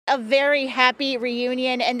a very happy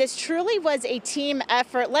reunion, and this truly was a team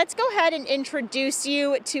effort. Let's go ahead and introduce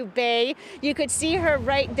you to Bay. You could see her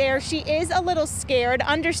right there. She is a little scared,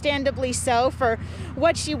 understandably so, for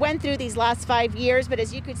what she went through these last 5 years, but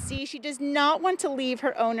as you could see, she does not want to leave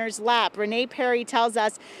her owner's lap. Renee Perry tells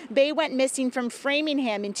us Bay went missing from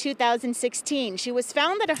Framingham in 2016. She was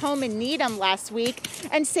found at a home in Needham last week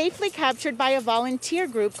and safely captured by a volunteer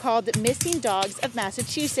group called Missing Dogs of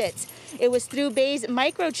Massachusetts. It was through Bay's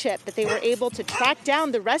microchip that they were able to track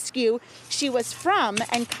down the rescue she was from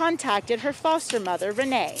and contacted her foster mother,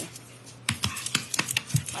 Renee.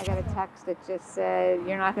 I got a text that just said,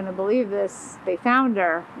 "You're not going to believe this. They found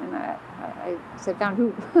her." And I said, "Found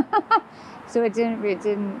who?" So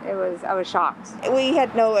I was shocked. We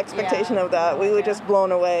had no expectation of that. We were just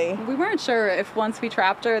blown away. We weren't sure if once we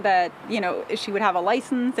trapped her that, she would have a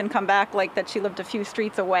license and come back, like that she lived a few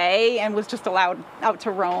streets away and was just allowed out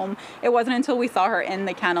to roam. It wasn't until we saw her in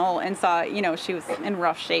the kennel and saw, she was in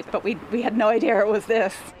rough shape, but we had no idea it was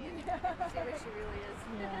this.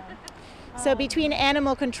 So between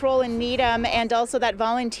animal control in Needham and also that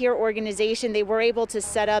volunteer organization, they were able to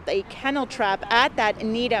set up a kennel trap at that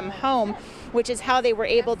Needham home, which is how they were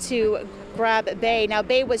able to grab Bay. Now,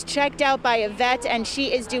 Bay was checked out by a vet and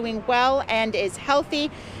she is doing well and is healthy.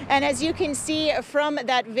 And as you can see from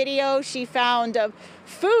that video, she found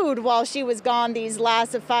food while she was gone these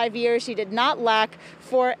last 5 years. She did not lack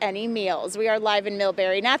for any meals. We are live in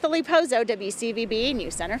Millbury. Nathalie Pozo, WCVB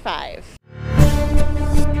News Center 5.